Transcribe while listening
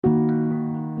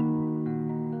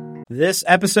This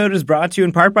episode is brought to you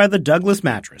in part by the Douglas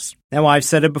Mattress. Now, I've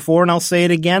said it before and I'll say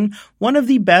it again. One of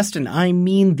the best, and I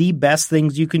mean the best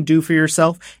things you can do for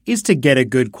yourself is to get a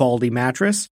good quality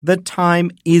mattress. The time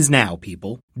is now,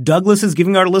 people. Douglas is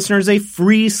giving our listeners a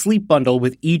free sleep bundle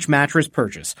with each mattress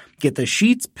purchase. Get the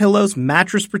sheets, pillows,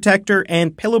 mattress protector,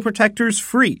 and pillow protectors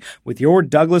free with your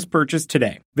Douglas purchase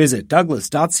today. Visit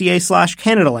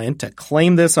douglas.ca/Canadaland to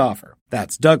claim this offer.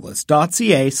 That's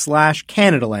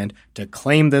douglas.ca/Canadaland to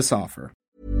claim this offer.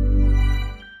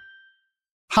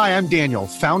 Hi, I'm Daniel,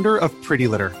 founder of Pretty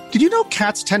Litter. Did you know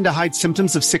cats tend to hide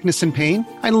symptoms of sickness and pain?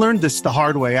 I learned this the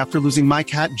hard way after losing my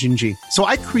cat, Gingy. So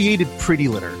I created Pretty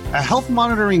Litter, a health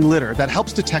monitoring litter that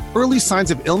helps detect early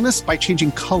signs of illness by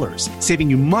changing colors, saving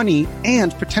you money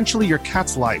and potentially your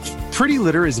cat's life. Pretty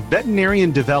Litter is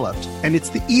veterinarian developed, and it's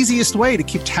the easiest way to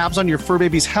keep tabs on your fur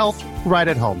baby's health right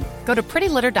at home. Go to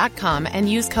prettylitter.com and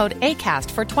use code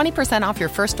ACAST for 20% off your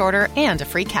first order and a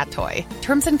free cat toy.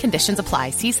 Terms and conditions apply.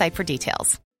 See site for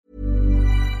details.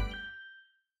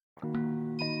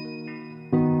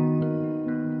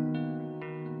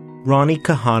 Ronnie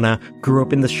Kahana grew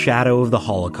up in the shadow of the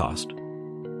Holocaust.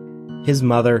 His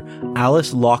mother,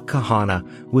 Alice Locke Kahana,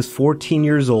 was 14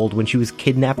 years old when she was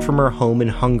kidnapped from her home in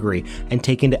Hungary and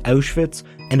taken to Auschwitz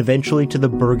and eventually to the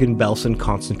Bergen-Belsen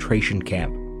concentration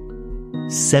camp.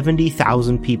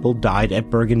 70,000 people died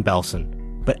at Bergen-Belsen,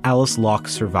 but Alice Locke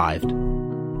survived.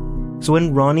 So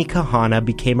when Ronnie Kahana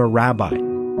became a rabbi,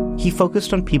 he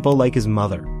focused on people like his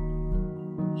mother.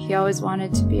 He always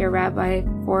wanted to be a rabbi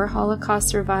for Holocaust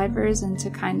survivors and to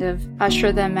kind of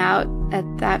usher them out at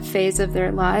that phase of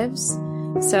their lives.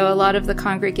 So a lot of the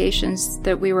congregations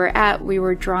that we were at, we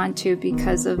were drawn to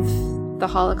because of the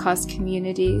Holocaust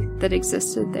community that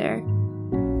existed there.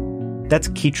 That's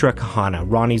Keturah Kahana,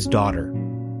 Ronnie's daughter.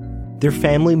 Their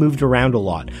family moved around a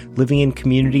lot, living in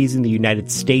communities in the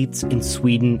United States, in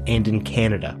Sweden, and in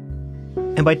Canada.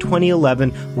 And by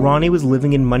 2011, Ronnie was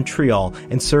living in Montreal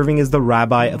and serving as the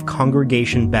rabbi of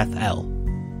Congregation Beth El.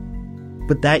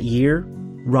 But that year,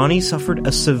 Ronnie suffered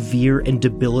a severe and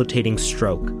debilitating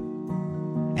stroke.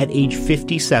 At age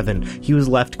 57, he was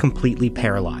left completely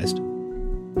paralyzed.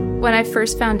 When I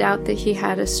first found out that he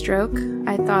had a stroke,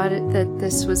 I thought that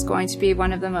this was going to be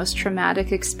one of the most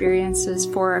traumatic experiences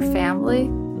for our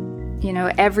family. You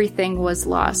know, everything was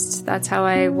lost. That's how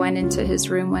I went into his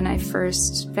room when I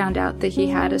first found out that he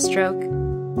had a stroke.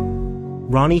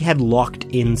 Ronnie had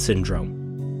locked-in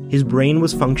syndrome. His brain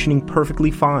was functioning perfectly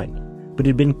fine, but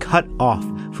had been cut off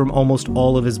from almost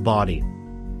all of his body.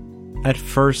 At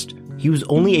first, he was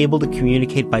only able to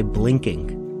communicate by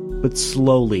blinking, but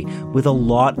slowly, with a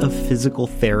lot of physical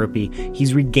therapy,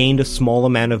 he's regained a small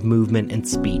amount of movement and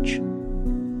speech.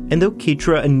 And though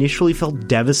Keturah initially felt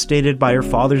devastated by her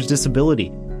father's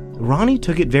disability, Ronnie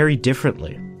took it very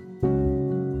differently.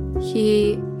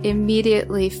 He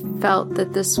immediately felt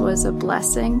that this was a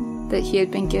blessing, that he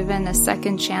had been given a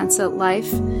second chance at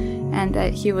life, and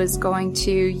that he was going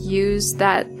to use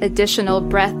that additional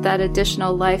breath, that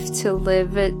additional life to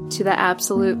live it to the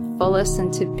absolute fullest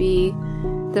and to be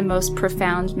the most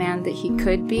profound man that he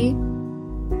could be.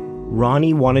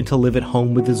 Ronnie wanted to live at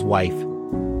home with his wife,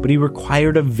 but he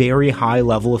required a very high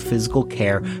level of physical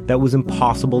care that was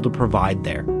impossible to provide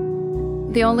there.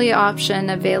 The only option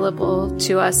available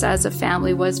to us as a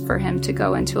family was for him to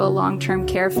go into a long-term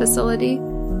care facility.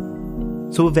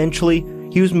 So eventually,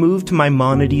 he was moved to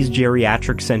Maimonides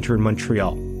Geriatric Center in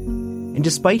Montreal. And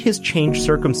despite his changed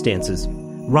circumstances,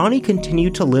 Ronnie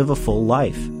continued to live a full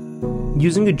life.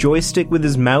 Using a joystick with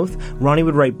his mouth, Ronnie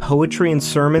would write poetry and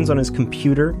sermons on his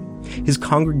computer. His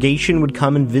congregation would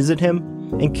come and visit him,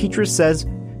 and Keturah says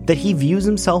that he views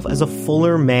himself as a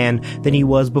fuller man than he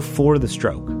was before the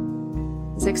stroke.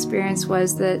 His experience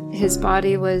was that his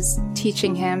body was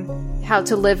teaching him how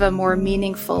to live a more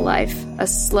meaningful life, a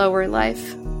slower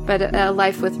life, but a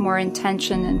life with more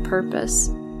intention and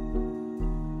purpose.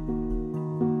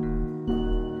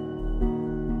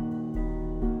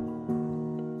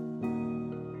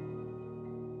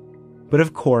 But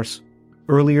of course,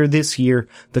 earlier this year,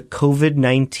 the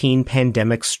COVID-19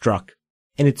 pandemic struck,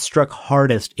 and it struck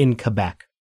hardest in Quebec.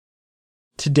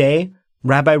 Today,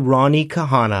 Rabbi Ronnie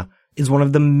Kahana is one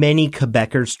of the many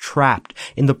Quebecers trapped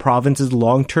in the province's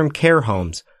long-term care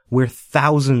homes, where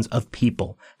thousands of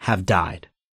people have died.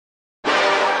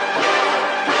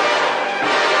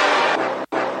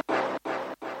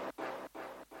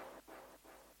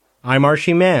 I'm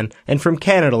Archie Mann, and from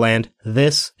Canadaland,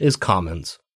 this is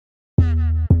Commons.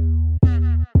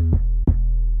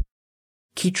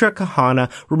 Keturah Kahana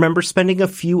remembers spending a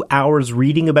few hours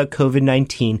reading about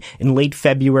COVID-19 in late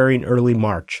February and early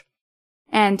March.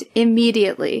 And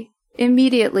immediately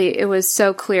Immediately, it was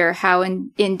so clear how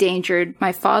endangered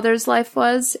my father's life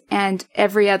was and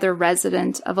every other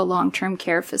resident of a long-term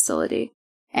care facility.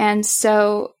 And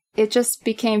so it just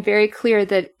became very clear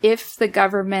that if the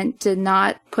government did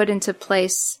not put into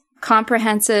place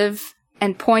comprehensive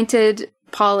and pointed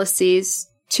policies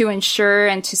to ensure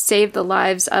and to save the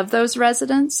lives of those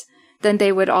residents, then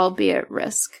they would all be at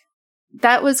risk.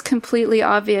 That was completely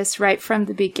obvious right from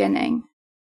the beginning.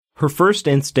 Her first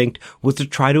instinct was to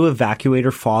try to evacuate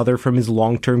her father from his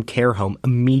long-term care home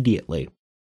immediately.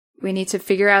 We need to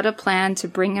figure out a plan to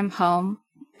bring him home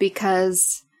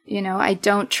because, I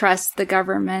don't trust the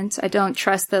government. I don't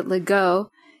trust that Legault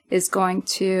is going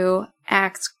to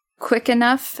act quick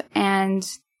enough and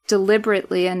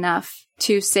deliberately enough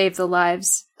to save the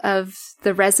lives of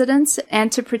the residents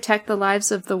and to protect the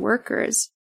lives of the workers.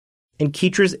 And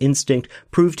Keetra's instinct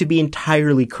proved to be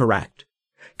entirely correct.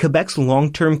 Quebec's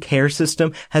long-term care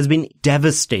system has been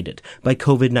devastated by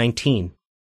COVID-19.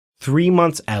 3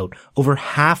 months out, over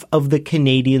half of the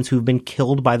Canadians who've been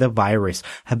killed by the virus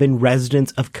have been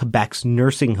residents of Quebec's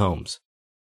nursing homes.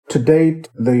 To date,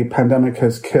 the pandemic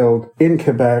has killed in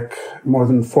Quebec more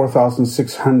than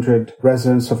 4,600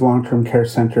 residents of long-term care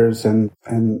centers and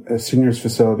seniors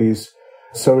facilities.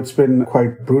 So it's been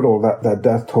quite brutal, that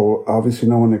death toll. Obviously,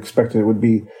 no one expected it would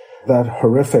be that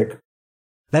horrific.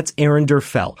 That's Aaron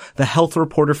Derfel, the health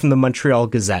reporter from the Montreal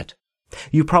Gazette.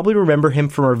 You probably remember him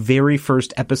from our very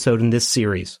first episode in this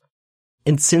series.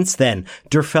 And since then,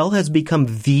 Derfel has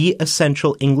become the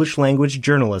essential English language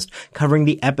journalist covering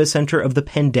the epicenter of the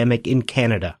pandemic in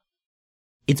Canada.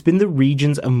 It's been the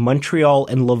regions of Montreal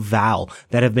and Laval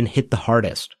that have been hit the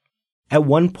hardest. At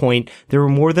one point, there were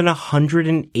more than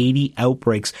 180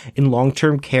 outbreaks in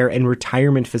long-term care and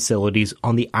retirement facilities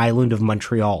on the island of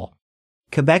Montreal.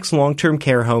 Quebec's long-term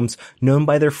care homes, known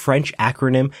by their French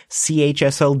acronym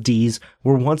CHSLDs,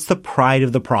 were once the pride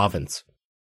of the province.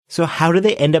 So how did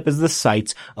they end up as the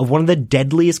sites of one of the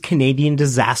deadliest Canadian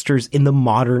disasters in the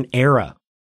modern era?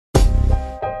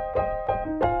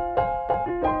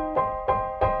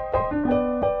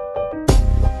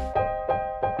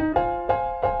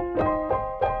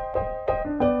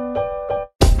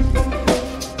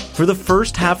 For the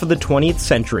first half of the 20th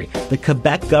century, the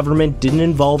Quebec government didn't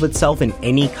involve itself in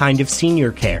any kind of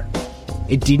senior care.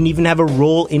 It didn't even have a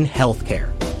role in healthcare.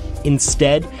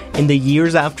 Instead, in the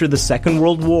years after the Second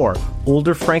World War,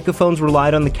 older Francophones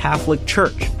relied on the Catholic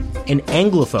Church, and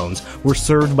Anglophones were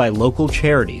served by local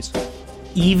charities.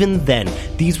 Even then,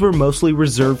 these were mostly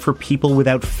reserved for people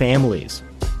without families.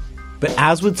 But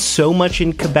as with so much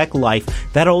in Quebec life,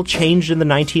 that all changed in the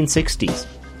 1960s.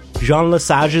 Jean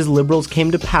Lesage's Liberals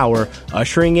came to power,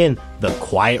 ushering in the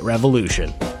Quiet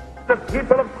Revolution. The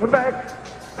people of Quebec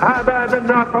have had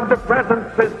enough of the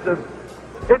present system.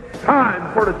 It's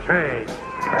time for a change.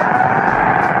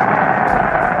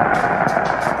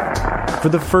 For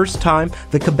the first time,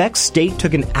 the Quebec state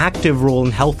took an active role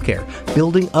in healthcare,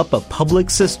 building up a public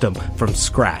system from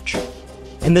scratch.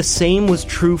 And the same was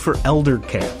true for elder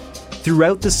care.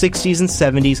 Throughout the 60s and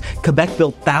 70s, Quebec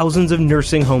built thousands of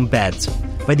nursing home beds.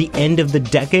 By the end of the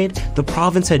decade, the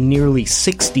province had nearly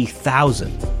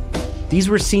 60,000. These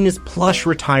were seen as plush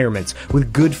retirements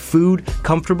with good food,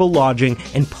 comfortable lodging,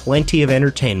 and plenty of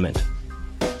entertainment.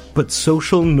 But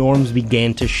social norms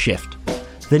began to shift.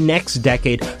 The next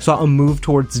decade saw a move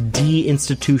towards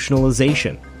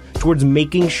deinstitutionalization, towards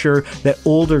making sure that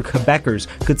older Quebecers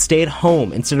could stay at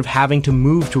home instead of having to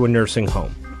move to a nursing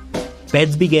home.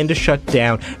 Beds began to shut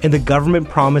down, and the government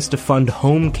promised to fund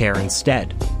home care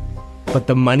instead. But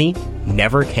the money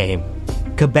never came.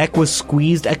 Quebec was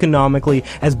squeezed economically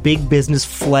as big business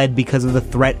fled because of the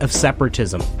threat of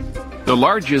separatism. The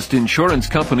largest insurance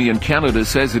company in Canada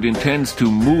says it intends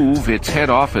to move its head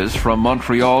office from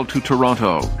Montreal to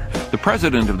Toronto. The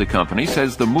president of the company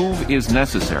says the move is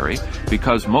necessary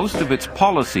because most of its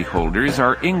policyholders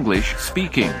are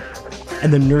English-speaking.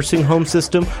 And the nursing home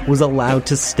system was allowed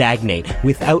to stagnate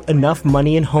without enough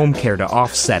money in home care to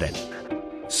offset it.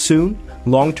 Soon,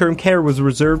 long-term care was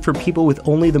reserved for people with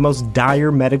only the most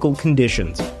dire medical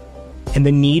conditions. And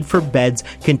the need for beds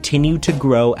continued to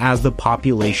grow as the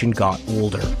population got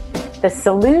older. The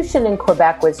solution in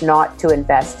Quebec was not to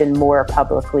invest in more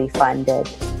publicly funded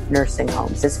nursing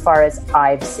homes, as far as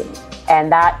I've seen.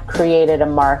 And that created a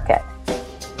market.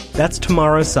 That's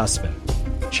Tamara Sussman.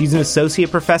 She's an associate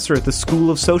professor at the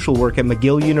School of Social Work at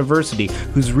McGill University,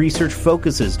 whose research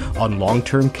focuses on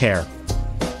long-term care.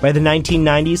 By the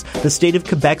 1990s, the state of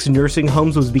Quebec's nursing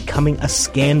homes was becoming a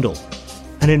scandal.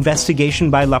 An investigation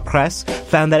by La Presse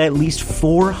found that at least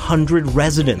 400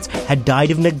 residents had died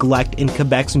of neglect in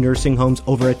Quebec's nursing homes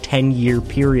over a 10-year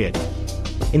period.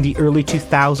 In the early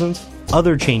 2000s,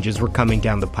 other changes were coming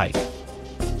down the pike.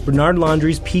 Bernard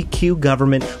Landry's PQ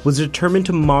government was determined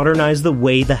to modernize the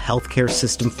way the healthcare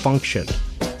system functioned.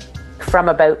 From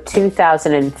about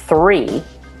 2003,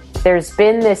 there's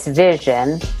been this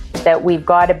vision that we've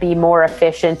got to be more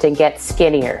efficient and get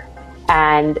skinnier.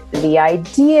 And the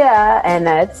idea, and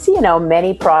it's,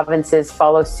 many provinces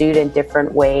follow suit in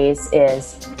different ways,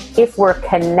 is if we're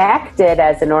connected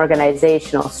as an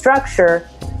organizational structure,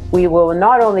 we will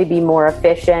not only be more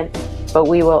efficient, but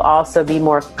we will also be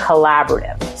more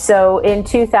collaborative. So in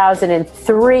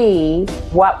 2003,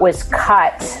 what was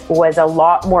cut was a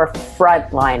lot more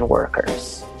frontline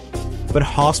workers. But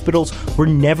hospitals were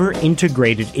never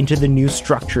integrated into the new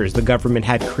structures the government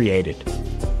had created.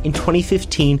 In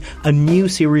 2015, a new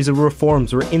series of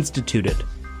reforms were instituted.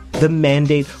 The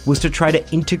mandate was to try to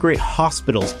integrate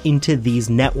hospitals into these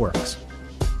networks.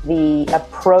 The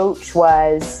approach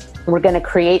was, we're going to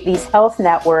create these health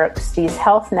networks. These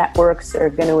health networks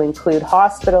are going to include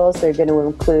hospitals, they're going to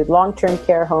include long-term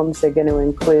care homes, they're going to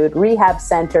include rehab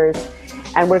centers,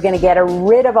 and we're going to get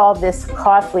rid of all this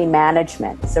costly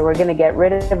management. So we're going to get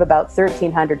rid of about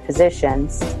 1,300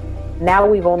 positions. Now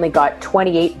we've only got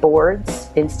 28 boards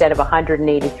instead of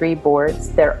 183 boards.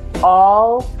 They're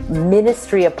all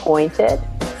ministry appointed.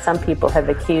 Some people have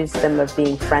accused them of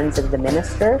being friends of the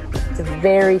minister. It's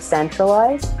very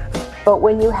centralized. But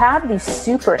when you have these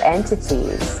super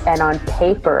entities, and on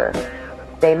paper,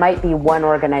 they might be one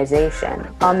organization,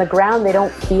 on the ground, they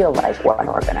don't feel like one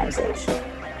organization.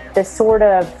 The sort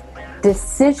of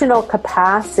decisional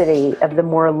capacity of the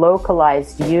more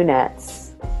localized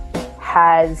units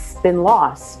has been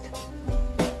lost.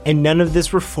 And none of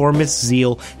this reformist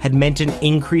zeal had meant an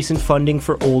increase in funding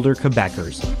for older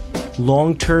Quebecers.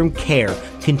 Long-term care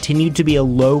continued to be a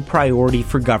low priority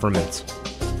for governments.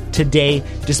 Today,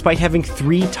 despite having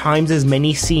 3 times as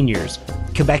many seniors,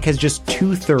 Quebec has just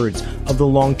 2/3 of the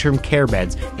long-term care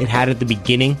beds it had at the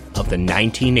beginning of the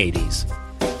 1980s.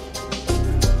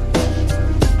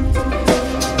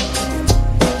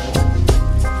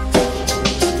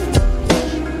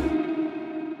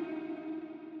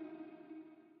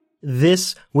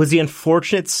 This was the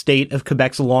unfortunate state of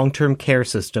Quebec's long-term care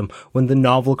system when the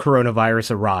novel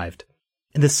coronavirus arrived,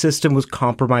 and the system was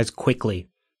compromised quickly.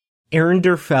 Aaron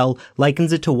Derfel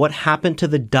likens it to what happened to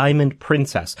the Diamond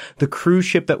Princess, the cruise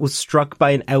ship that was struck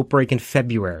by an outbreak in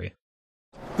February.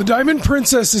 The Diamond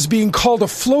Princess is being called a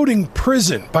floating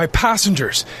prison by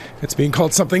passengers. It's being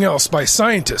called something else by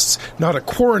scientists, not a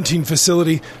quarantine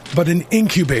facility, but an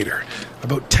incubator.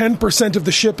 About 10% of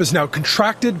the ship is now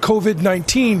contracted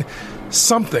COVID-19.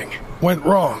 Something went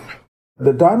wrong.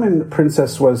 The Diamond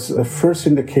Princess was the first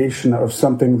indication of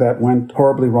something that went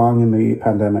horribly wrong in the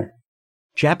pandemic.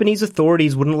 Japanese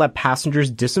authorities wouldn't let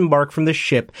passengers disembark from the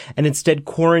ship and instead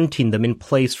quarantined them in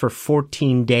place for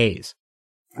 14 days.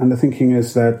 And the thinking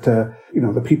is that,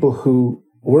 the people who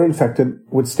were infected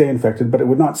would stay infected, but it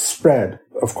would not spread.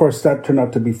 Of course, that turned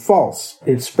out to be false.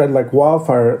 It spread like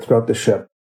wildfire throughout the ship.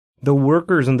 The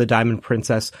workers on the Diamond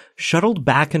Princess shuttled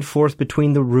back and forth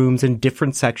between the rooms in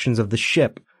different sections of the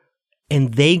ship.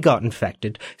 And they got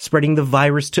infected, spreading the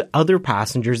virus to other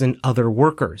passengers and other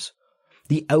workers.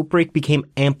 The outbreak became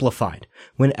amplified.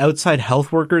 When outside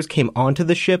health workers came onto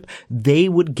the ship, they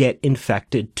would get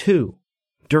infected too.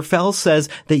 Derfel says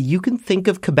that you can think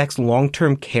of Quebec's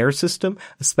long-term care system,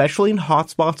 especially in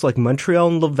hotspots like Montreal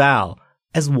and Laval,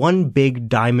 as one big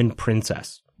Diamond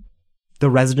Princess. The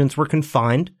residents were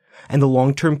confined, and the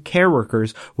long-term care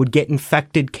workers would get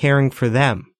infected caring for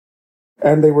them.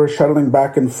 And they were shuttling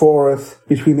back and forth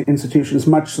between the institutions,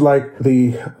 much like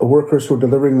the workers who were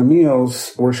delivering the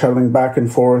meals were shuttling back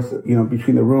and forth,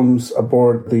 between the rooms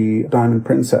aboard the Diamond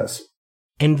Princess.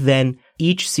 And then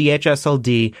each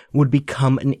CHSLD would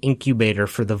become an incubator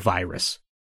for the virus.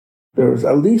 There was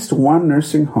at least one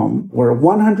nursing home where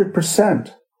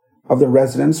 100% of the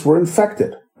residents were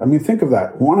infected. I mean, think of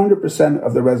that. 100%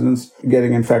 of the residents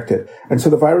getting infected. And so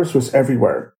the virus was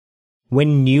everywhere.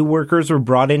 When new workers were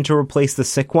brought in to replace the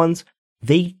sick ones,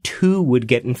 they too would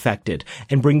get infected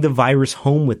and bring the virus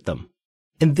home with them.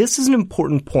 And this is an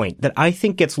important point that I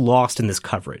think gets lost in this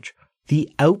coverage. The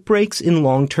outbreaks in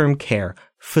long-term care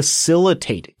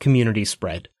facilitate community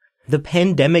spread. The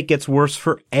pandemic gets worse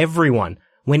for everyone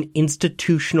when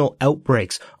institutional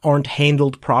outbreaks aren't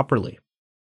handled properly.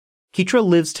 Keitra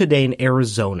lives today in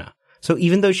Arizona, so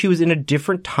even though she was in a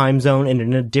different time zone and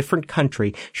in a different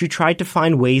country, she tried to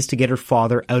find ways to get her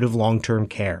father out of long-term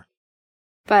care.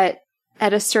 But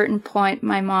at a certain point,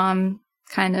 my mom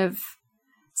kind of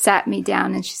sat me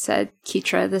down and she said,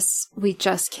 Keitra, we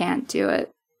just can't do it.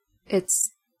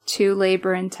 It's too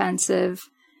labor intensive.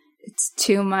 it's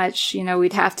too much.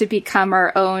 We'd have to become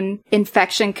our own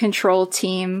infection control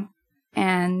team.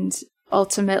 And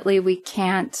ultimately we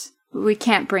can't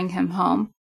bring him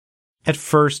home. At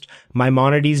first,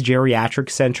 Maimonides Geriatric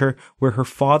Center, where her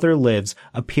father lives,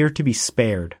 appeared to be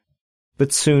spared.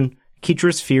 But soon,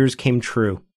 Keetra's fears came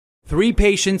true. 3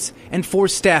 patients and 4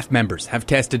 staff members have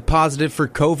tested positive for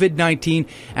COVID-19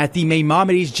 at the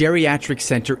Maimonides Geriatric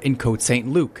Center in Côte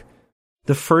Saint-Luc.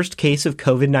 The first case of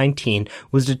COVID-19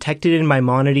 was detected in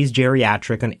Maimonides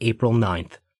Geriatric on April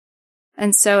 9th.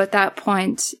 And so at that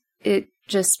point, it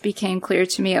just became clear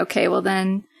to me, okay, well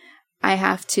then I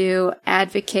have to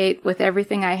advocate with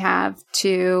everything I have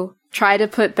to try to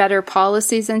put better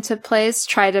policies into place,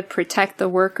 try to protect the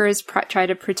workers, try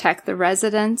to protect the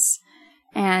residents.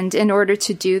 And in order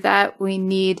to do that, we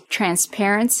need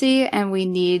transparency and we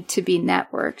need to be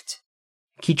networked.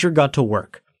 Keetra got to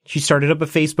work. She started up a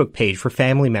Facebook page for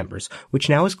family members, which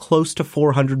now has close to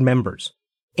 400 members.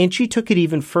 And she took it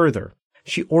even further.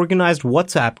 She organized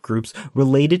WhatsApp groups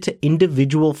related to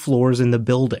individual floors in the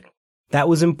building. That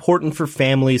was important for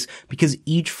families because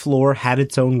each floor had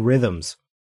its own rhythms.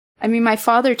 I mean, my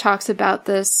father talks about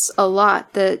this a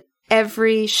lot, that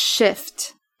every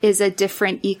shift is a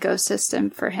different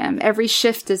ecosystem for him. Every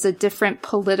shift is a different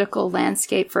political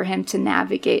landscape for him to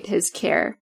navigate his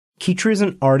care. Keetra is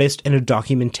an artist and a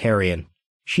documentarian.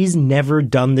 She's never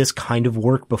done this kind of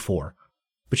work before,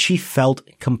 but she felt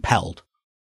compelled.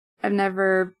 I've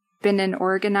never been an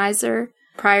organizer.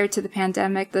 Prior to the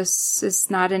pandemic, this is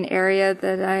not an area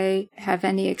that I have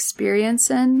any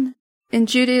experience in. In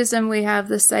Judaism, we have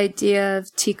this idea of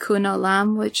tikkun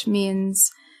olam, which means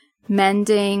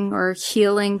mending or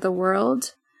healing the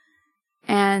world.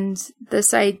 And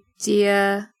this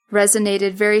idea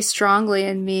resonated very strongly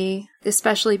in me,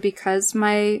 especially because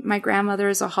my grandmother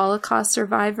is a Holocaust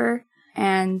survivor,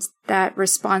 and that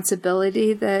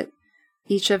responsibility that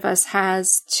each of us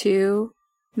has to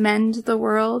mend the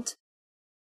world.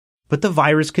 But the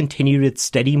virus continued its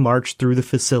steady march through the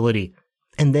facility.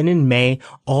 And then in May,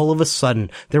 all of a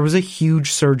sudden, there was a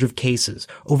huge surge of cases.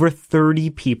 Over 30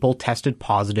 people tested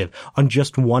positive on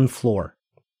just one floor.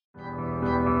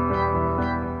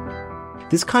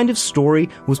 This kind of story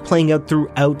was playing out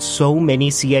throughout so many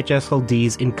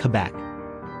CHSLDs in Quebec.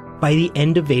 By the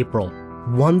end of April,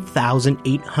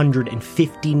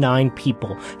 1,859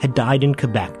 people had died in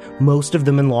Quebec, most of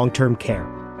them in long-term care.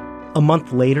 A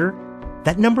month later,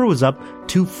 that number was up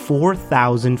to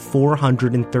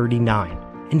 4,439.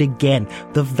 And again,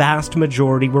 the vast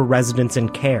majority were residents in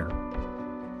care.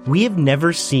 We have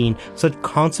never seen such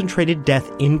concentrated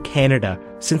death in Canada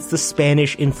since the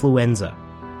Spanish influenza.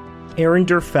 Aaron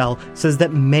Derfell says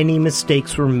that many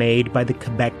mistakes were made by the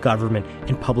Quebec government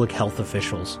and public health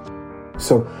officials.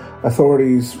 So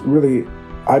authorities really,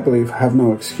 I believe, have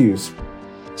no excuse.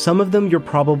 Some of them you're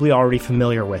probably already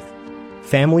familiar with.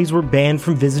 Families were banned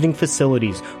from visiting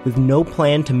facilities with no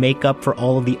plan to make up for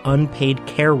all of the unpaid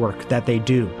care work that they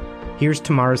do. Here's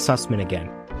Tamara Sussman again.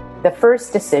 The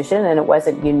first decision, and it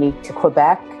wasn't unique to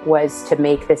Quebec, was to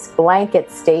make this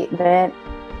blanket statement,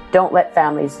 don't let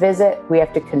families visit, we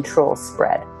have to control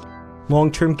spread.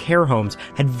 Long-term care homes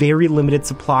had very limited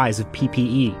supplies of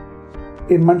PPE.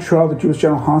 In Montreal, the Jewish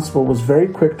General Hospital was very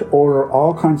quick to order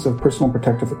all kinds of personal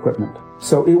protective equipment.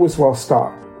 So it was well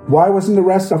stocked. Why wasn't the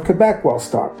rest of Quebec well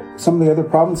stocked? Some of the other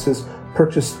provinces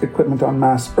purchased equipment en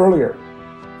masse earlier.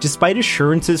 Despite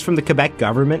assurances from the Quebec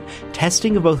government,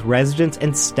 testing of both residents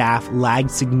and staff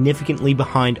lagged significantly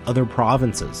behind other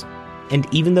provinces. And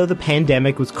even though the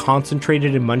pandemic was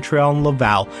concentrated in Montreal and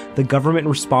Laval, the government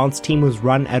response team was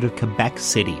run out of Quebec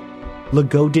City.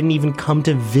 Legault didn't even come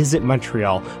to visit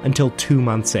Montreal until 2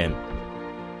 months in.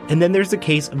 And then there's the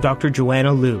case of Dr.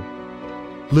 Joanna Liu.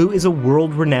 Liu is a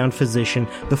world-renowned physician,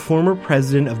 the former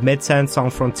president of Médecins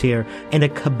Sans Frontières, and a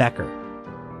Quebecer.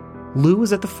 Liu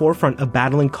was at the forefront of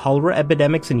battling cholera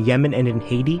epidemics in Yemen and in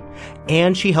Haiti,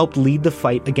 and she helped lead the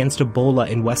fight against Ebola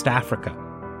in West Africa.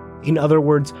 In other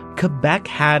words, Quebec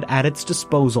had at its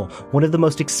disposal one of the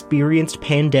most experienced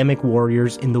pandemic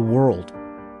warriors in the world.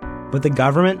 But the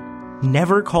government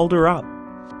never called her up.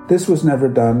 This was never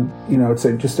done. It's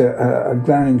just a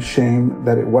glaring shame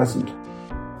that it wasn't.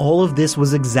 All of this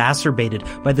was exacerbated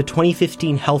by the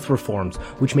 2015 health reforms,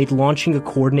 which made launching a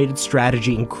coordinated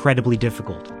strategy incredibly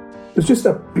difficult. It was just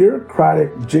a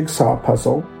bureaucratic jigsaw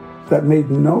puzzle that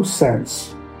made no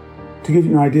sense. To give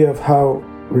you an idea of how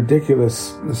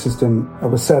ridiculous the system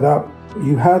was set up,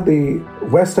 you had the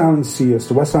West Island CIUS,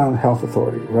 the West Island Health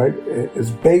Authority, right? It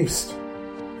is based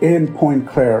in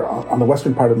Pointe-Claire on the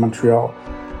western part of Montreal.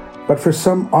 But for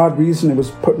some odd reason, it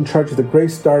was put in charge of the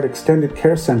Grace Dart Extended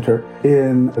Care Center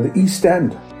in the east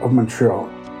end of Montreal.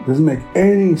 Doesn't make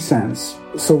any sense.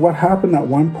 So what happened at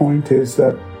one point is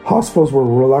that hospitals were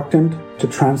reluctant to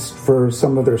transfer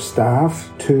some of their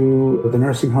staff to the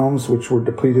nursing homes, which were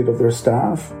depleted of their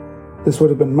staff. This would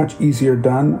have been much easier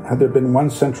done had there been one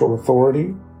central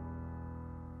authority.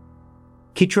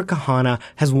 Kitra Kahana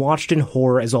has watched in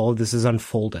horror as all of this has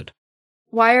unfolded.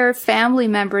 Why are family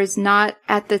members not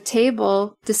at the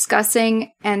table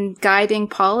discussing and guiding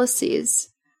policies?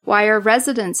 Why are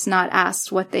residents not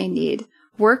asked what they need?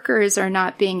 Workers are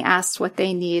not being asked what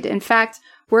they need. In fact,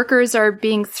 workers are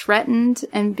being threatened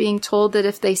and being told that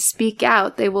if they speak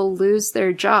out, they will lose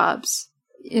their jobs.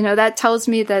 That tells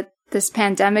me that this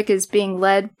pandemic is being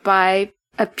led by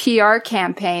a PR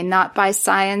campaign, not by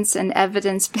science and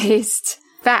evidence-based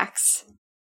facts.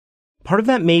 Part of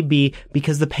that may be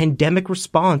because the pandemic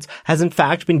response has in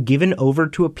fact been given over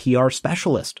to a PR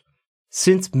specialist.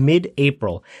 Since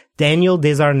mid-April, Daniel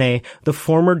Desharnais, the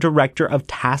former director of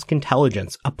Task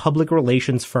Intelligence, a public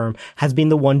relations firm, has been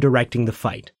the one directing the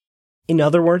fight. In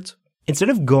other words, instead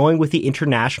of going with the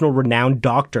international renowned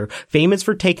doctor famous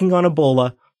for taking on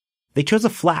Ebola, they chose a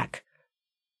flak.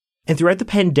 And throughout the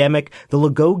pandemic, the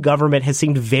Legault government has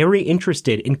seemed very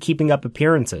interested in keeping up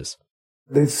appearances.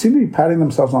 They seem to be patting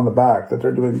themselves on the back that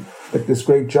they're doing this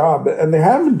great job, and they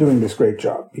have been doing this great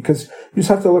job because you just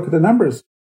have to look at the numbers.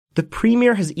 The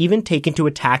premier has even taken to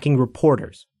attacking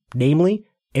reporters, namely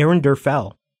Aaron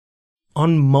Derfel.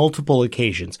 On multiple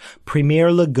occasions, Premier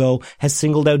Legault has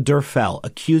singled out Derfel,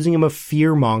 accusing him of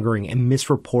fear-mongering and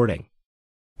misreporting.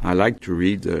 I like to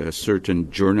read certain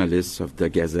journalists of the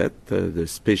Gazette, the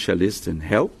specialist in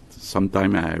health.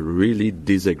 Sometimes I really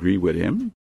disagree with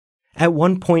him. At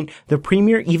one point, the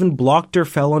premier even blocked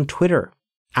Derfel on Twitter.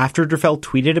 After Derfel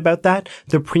tweeted about that,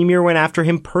 the premier went after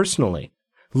him personally.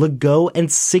 Legault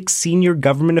and 6 senior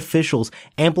government officials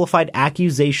amplified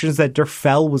accusations that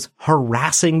Derfel was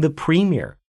harassing the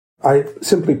premier. I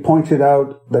simply pointed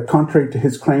out that contrary to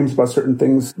his claims about certain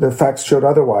things, the facts showed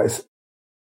otherwise.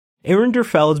 Aaron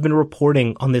Derfel has been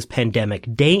reporting on this pandemic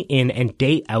day in and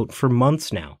day out for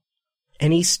months now.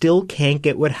 And he still can't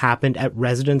get what happened at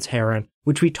Residence Heron,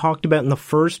 which we talked about in the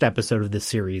first episode of this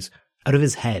series, out of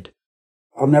his head.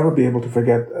 I'll never be able to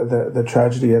forget the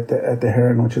tragedy at the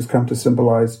Heron, which has come to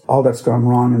symbolize all that's gone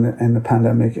wrong in the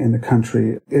pandemic in the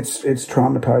country. It's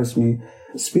traumatized me.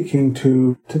 Speaking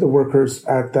to the workers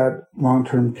at that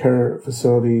long-term care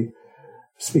facility,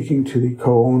 speaking to the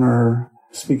co-owner,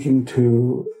 speaking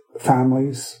to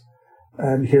families,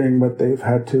 and hearing what they've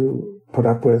had to put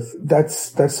up with.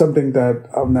 That's something that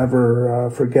I'll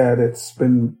never forget. It's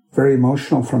been very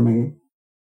emotional for me.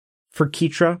 For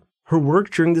Kitra, her work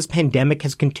during this pandemic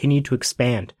has continued to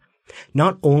expand.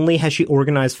 Not only has she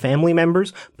organized family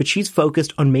members, but she's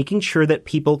focused on making sure that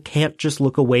people can't just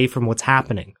look away from what's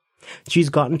happening. She's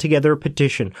gotten together a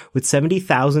petition with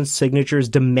 70,000 signatures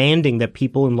demanding that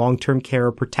people in long-term care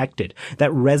are protected,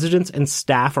 that residents and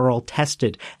staff are all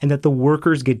tested, and that the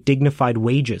workers get dignified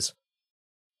wages.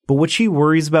 But what she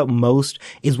worries about most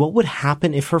is what would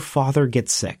happen if her father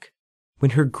gets sick.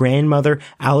 When her grandmother,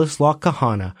 Alice Locke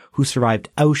Kahana, who survived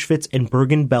Auschwitz and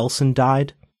Bergen-Belsen,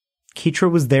 died, Kitra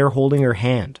was there holding her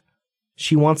hand.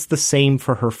 She wants the same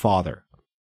for her father.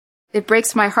 It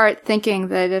breaks my heart thinking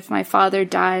that if my father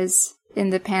dies in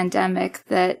the pandemic,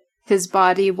 that his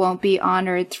body won't be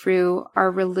honored through our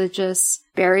religious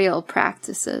burial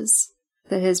practices,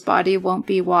 that his body won't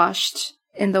be washed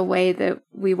in the way that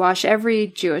we wash every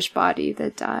Jewish body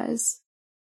that dies.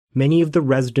 Many of the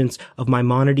residents of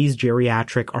Maimonides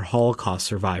Geriatric are Holocaust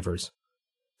survivors.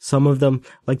 Some of them,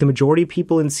 like the majority of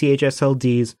people in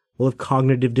CHSLDs, will have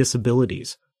cognitive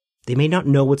disabilities. They may not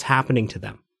know what's happening to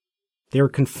them. They are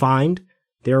confined.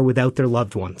 They are without their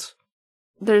loved ones.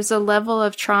 There's a level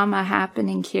of trauma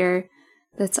happening here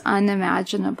that's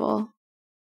unimaginable.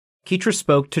 Kitra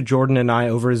spoke to Jordan and I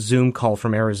over a Zoom call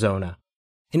from Arizona.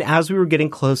 And as we were getting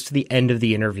close to the end of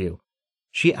the interview,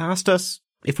 she asked us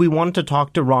if we wanted to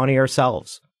talk to Ronnie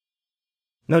ourselves.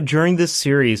 Now, during this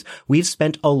series, we've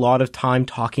spent a lot of time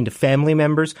talking to family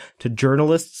members, to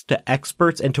journalists, to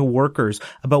experts, and to workers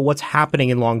about what's happening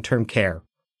in long-term care.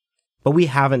 But we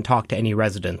haven't talked to any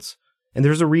residents, and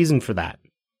there's a reason for that.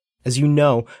 As you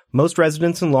know, most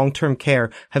residents in long-term care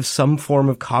have some form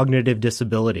of cognitive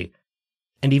disability.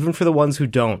 And even for the ones who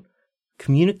don't,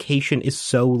 communication is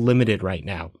so limited right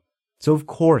now. So of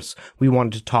course, we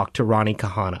wanted to talk to Ronnie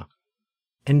Kahana.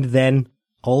 And then,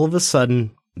 all of a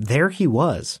sudden, there he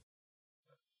was.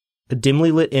 A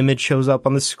dimly lit image shows up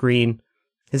on the screen.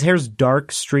 His hair's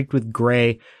dark, streaked with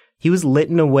gray. He was lit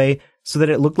in a way so that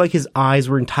it looked like his eyes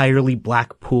were entirely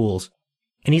black pools.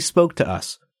 And he spoke to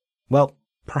us. Well,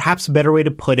 perhaps a better way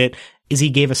to put it is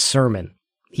he gave a sermon.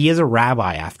 He is a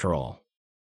rabbi, after all.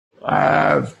 I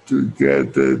have to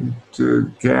get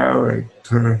into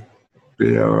character.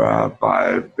 Be a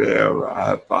rabbi, be a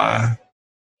rabbi.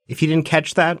 If you didn't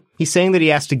catch that, he's saying that he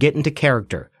has to get into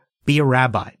character. Be a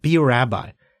rabbi, be a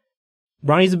rabbi.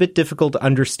 Ronnie's a bit difficult to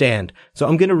understand, so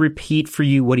I'm going to repeat for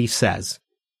you what he says.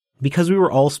 Because we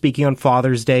were all speaking on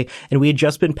Father's Day, and we had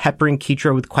just been peppering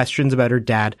Keitra with questions about her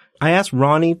dad, I asked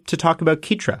Ronnie to talk about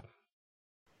Keitra.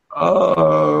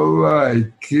 Oh,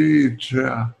 my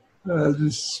Keitra.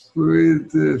 The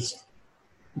sweetest,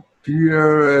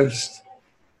 purest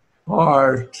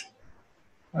heart,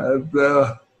 and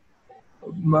the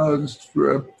most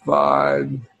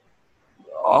refined,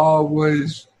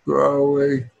 always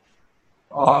growing,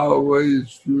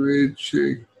 always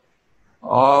reaching,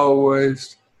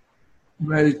 always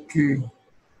making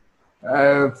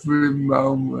every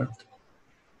moment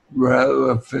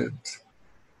relevant.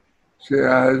 She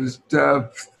has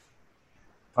depth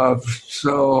of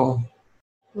soul,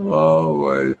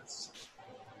 always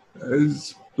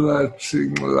is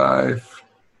blessing life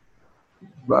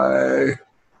by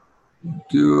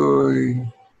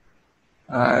doing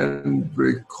and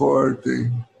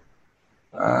recording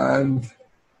and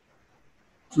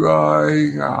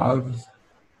drawing out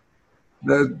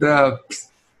the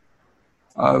depth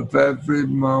of every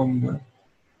moment.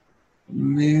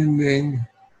 Meaning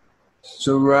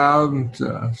surrounds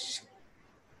us,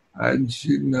 and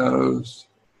she knows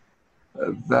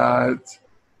that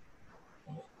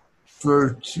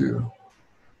virtue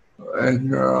in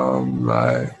her own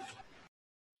life.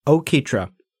 Oh, Keitra,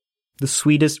 the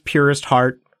sweetest, purest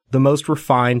heart, the most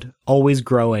refined, always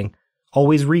growing,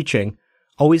 always reaching,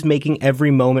 always making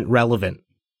every moment relevant.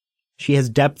 She has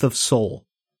depth of soul,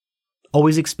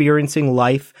 always experiencing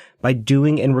life by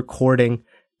doing and recording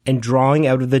and drawing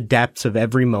out of the depths of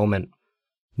every moment.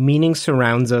 Meaning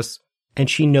surrounds us, and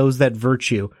she knows that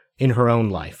virtue in her own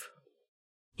life.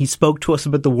 He spoke to us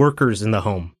about the workers in the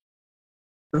home.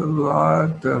 A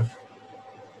lot of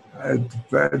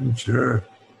adventure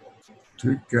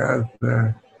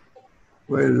together.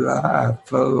 We laugh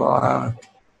a lot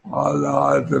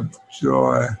of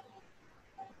joy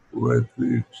with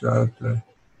each other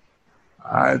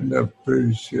and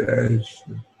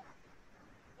appreciation.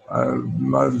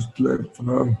 Mostly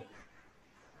from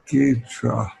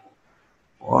Keitra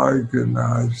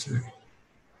organizing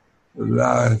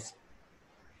that.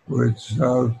 We're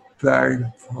so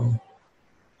thankful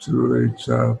to each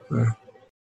other.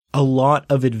 A lot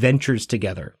of adventures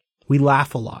together. We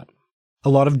laugh a lot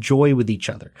of joy with each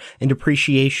other, and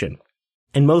appreciation.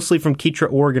 And mostly from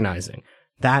Keitra organizing.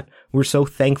 That we're so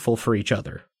thankful for each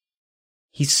other.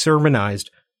 He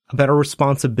sermonized about our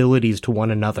responsibilities to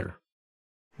one another.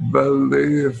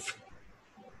 Believe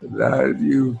that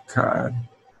you can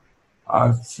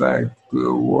affect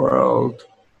the world,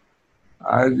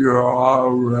 and you're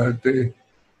already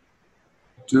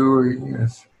doing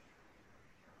it.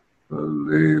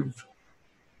 Believe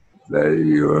that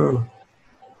you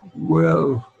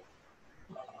will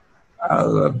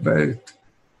elevate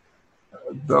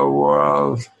the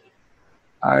world,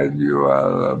 and you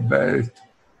elevate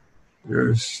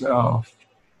yourself.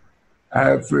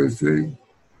 Everything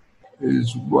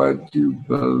is what you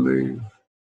believe.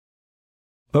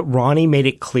 But Ronnie made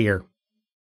it clear.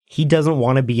 He doesn't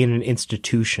want to be in an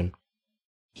institution.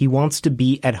 He wants to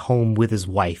be at home with his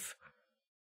wife.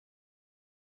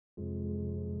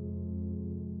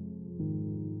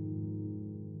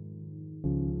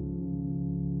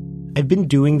 I've been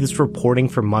doing this reporting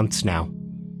for months now,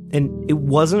 and it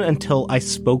wasn't until I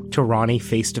spoke to Ronnie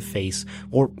face-to-face,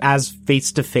 or as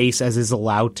face-to-face as is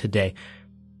allowed today,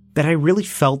 that I really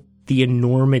felt the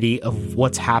enormity of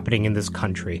what's happening in this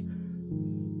country.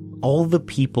 All the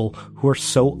people who are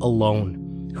so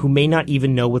alone, who may not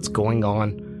even know what's going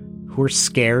on, who are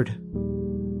scared.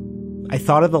 I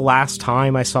thought of the last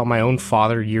time I saw my own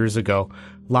father years ago,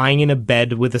 lying in a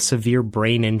bed with a severe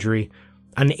brain injury,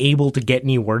 unable to get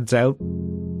any words out,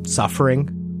 suffering.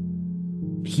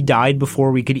 He died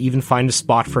before we could even find a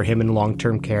spot for him in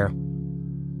long-term care.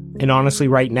 And honestly,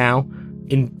 right now,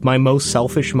 in my most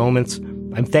selfish moments,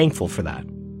 I'm thankful for that.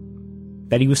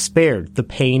 That he was spared the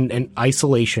pain and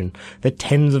isolation that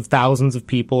tens of thousands of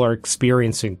people are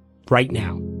experiencing right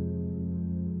now.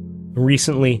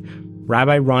 Recently,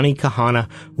 Rabbi Ronnie Kahana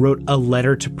wrote a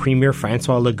letter to Premier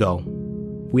Francois Legault.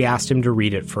 We asked him to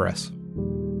read it for us.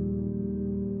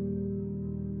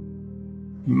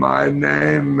 My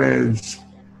name is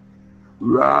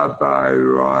Rabbi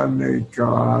Ronnie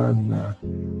Kahana.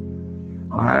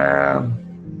 I am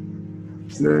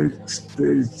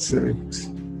 66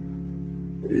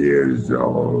 years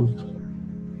old.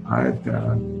 I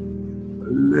have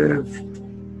lived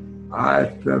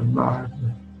at the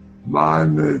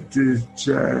Maternity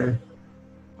Geriatric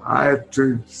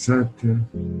Center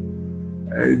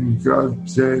in Côte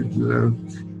Saint-Luc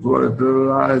for the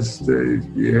last 8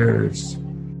 years.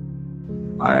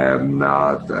 I am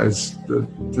not a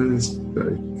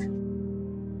statistic.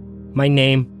 My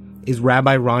name is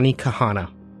Rabbi Ronnie Kahana.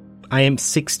 I am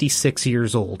 66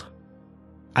 years old.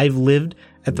 I've lived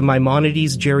at the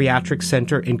Maimonides Geriatric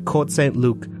Center in Côte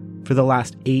Saint-Luc for the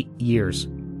last 8 years.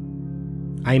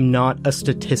 I am not a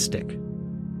statistic.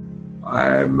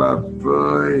 I am a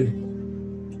fully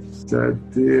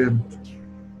sentient,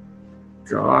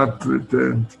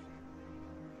 confident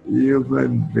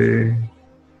human being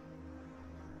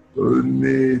who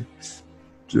needs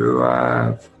to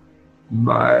have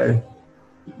my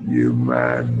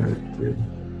humanity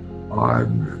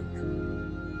honored.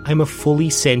 I'm a fully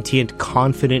sentient,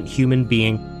 confident human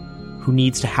being who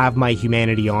needs to have my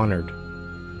humanity honored.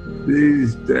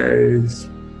 These days,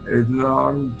 in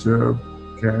long-term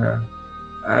care,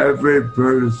 every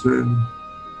person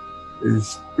is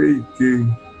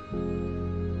speaking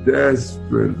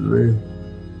desperately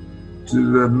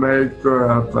to the maker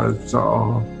of us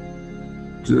all,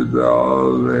 to the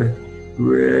only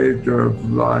creator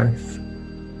of life.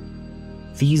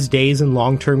 These days in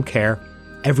long-term care,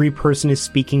 every person is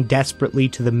speaking desperately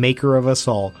to the maker of us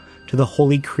all, to the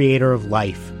holy creator of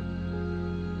life.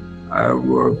 And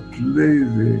we're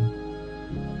pleading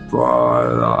for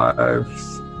our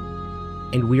lives.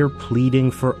 And we're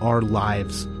pleading for our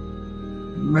lives.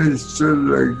 Mr.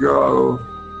 Legault,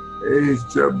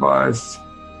 each of us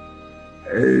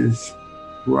is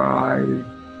crying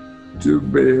to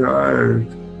be heard.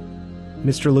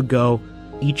 Mr. Legault,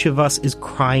 each of us is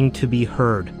crying to be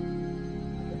heard.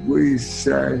 We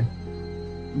say,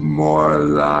 more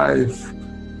life,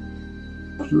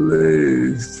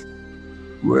 please.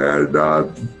 We're not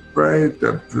afraid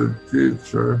of the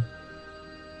future.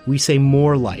 We say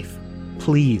more life,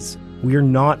 please. We're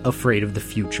not afraid of the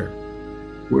future.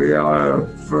 We are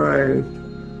afraid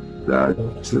that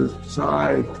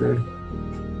society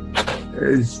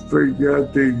is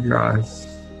forgetting us.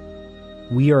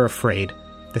 We are afraid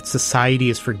that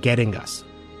society is forgetting us.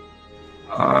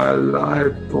 Our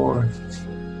life force,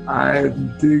 our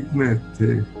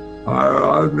dignity,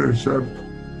 our ownership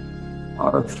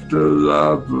of the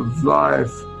love of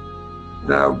life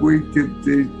that we can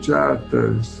teach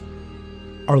others.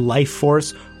 Our life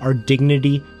force, our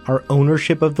dignity, our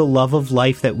ownership of the love of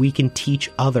life that we can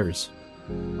teach others.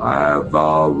 I have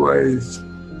always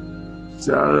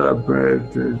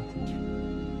celebrated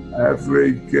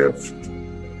every gift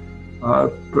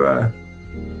of breath.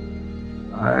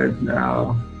 And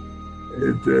now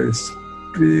it is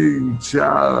being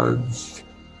challenged.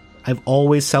 I've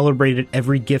always celebrated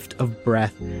every gift of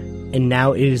breath, and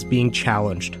now it is being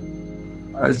challenged.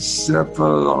 A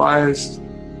civilized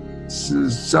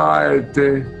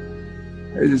society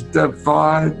is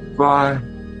defined by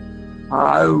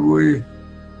how we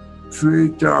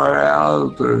treat our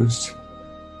elders,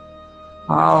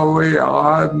 how we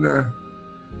honor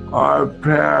our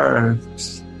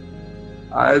parents,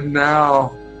 and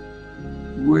now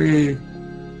we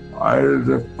are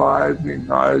defining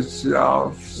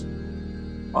ourselves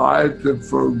either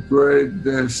for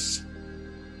greatness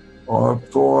or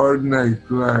for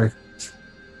neglect.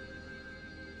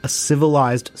 A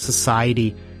civilized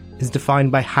society is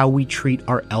defined by how we treat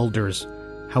our elders,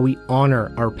 how we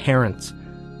honor our parents,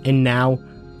 and now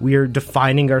we are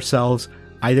defining ourselves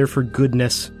either for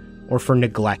goodness or for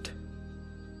neglect.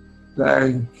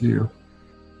 Thank you.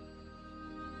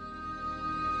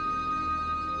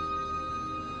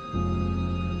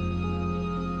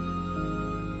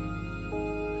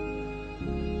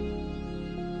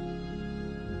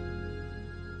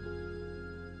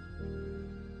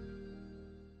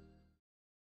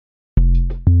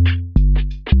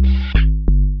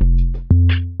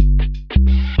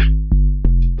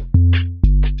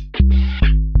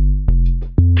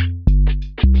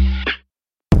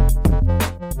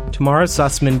 Tamara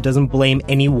Sussman doesn't blame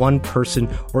any one person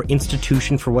or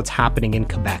institution for what's happening in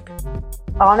Quebec.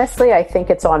 Honestly, I think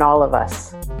it's on all of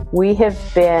us. We have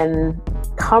been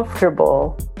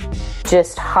comfortable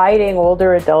just hiding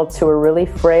older adults who are really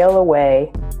frail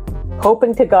away,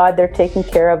 hoping to God they're taken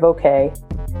care of okay,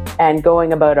 and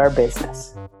going about our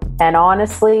business. And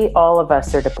honestly, all of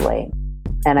us are to blame.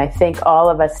 And I think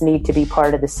all of us need to be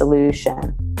part of the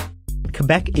solution.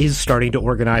 Quebec is starting to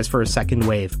organize for a second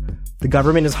wave. The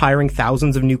government is hiring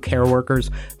thousands of new care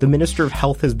workers, the Minister of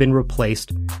Health has been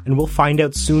replaced, and we'll find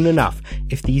out soon enough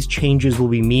if these changes will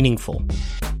be meaningful.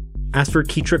 As for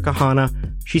Keitra Kahana,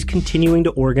 She's continuing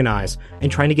to organize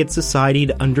and trying to get society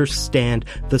to understand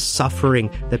the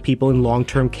suffering that people in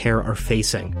long-term care are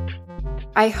facing.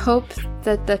 I hope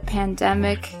that the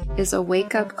pandemic is a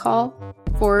wake-up call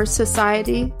for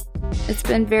society. It's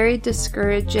been very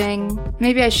discouraging.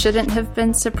 Maybe I shouldn't have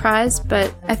been surprised,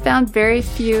 but I found very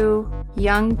few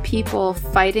young people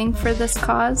fighting for this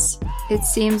cause. It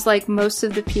seems like most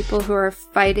of the people who are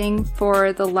fighting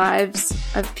for the lives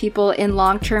of people in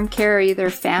long-term care are either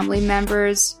family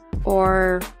members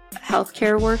or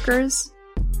healthcare workers.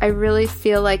 I really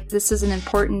feel like this is an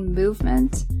important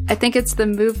movement. I think it's the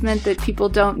movement that people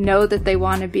don't know that they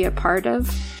want to be a part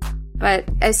of. But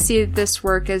I see this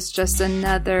work as just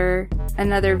another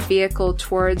vehicle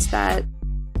towards that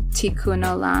tikkun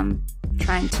olam,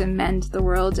 trying to mend the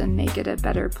world and make it a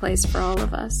better place for all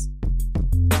of us.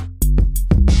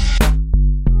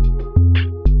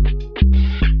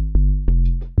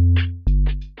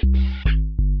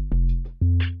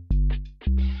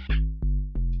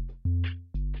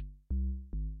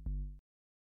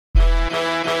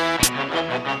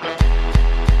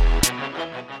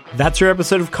 That's your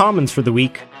episode of Commons for the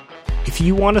week. If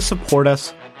you want to support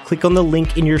us, click on the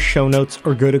link in your show notes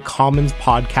or go to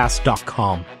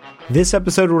commonspodcast.com. This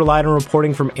episode relied on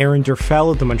reporting from Aaron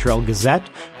Derfel at the Montreal Gazette,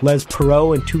 Les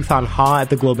Perot and Tuthan Ha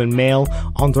at the Globe and Mail,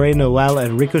 André Noël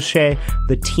at Ricochet,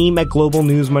 the team at Global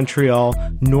News Montreal,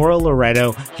 Nora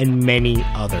Loretto, and many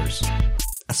others.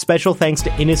 A special thanks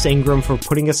to Innes Ingram for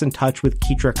putting us in touch with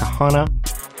Keitra Kahana.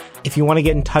 If you want to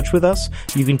get in touch with us,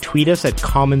 you can tweet us at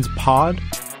CommonsPod.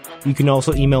 You can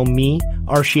also email me,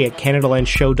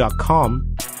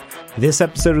 archie@CanadaLandShow.com. This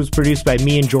episode was produced by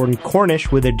me and Jordan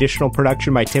Cornish with additional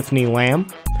production by Tiffany Lamb.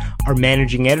 Our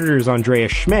managing editor is Andrea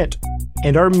Schmidt,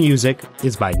 and our music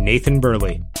is by Nathan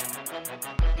Burley.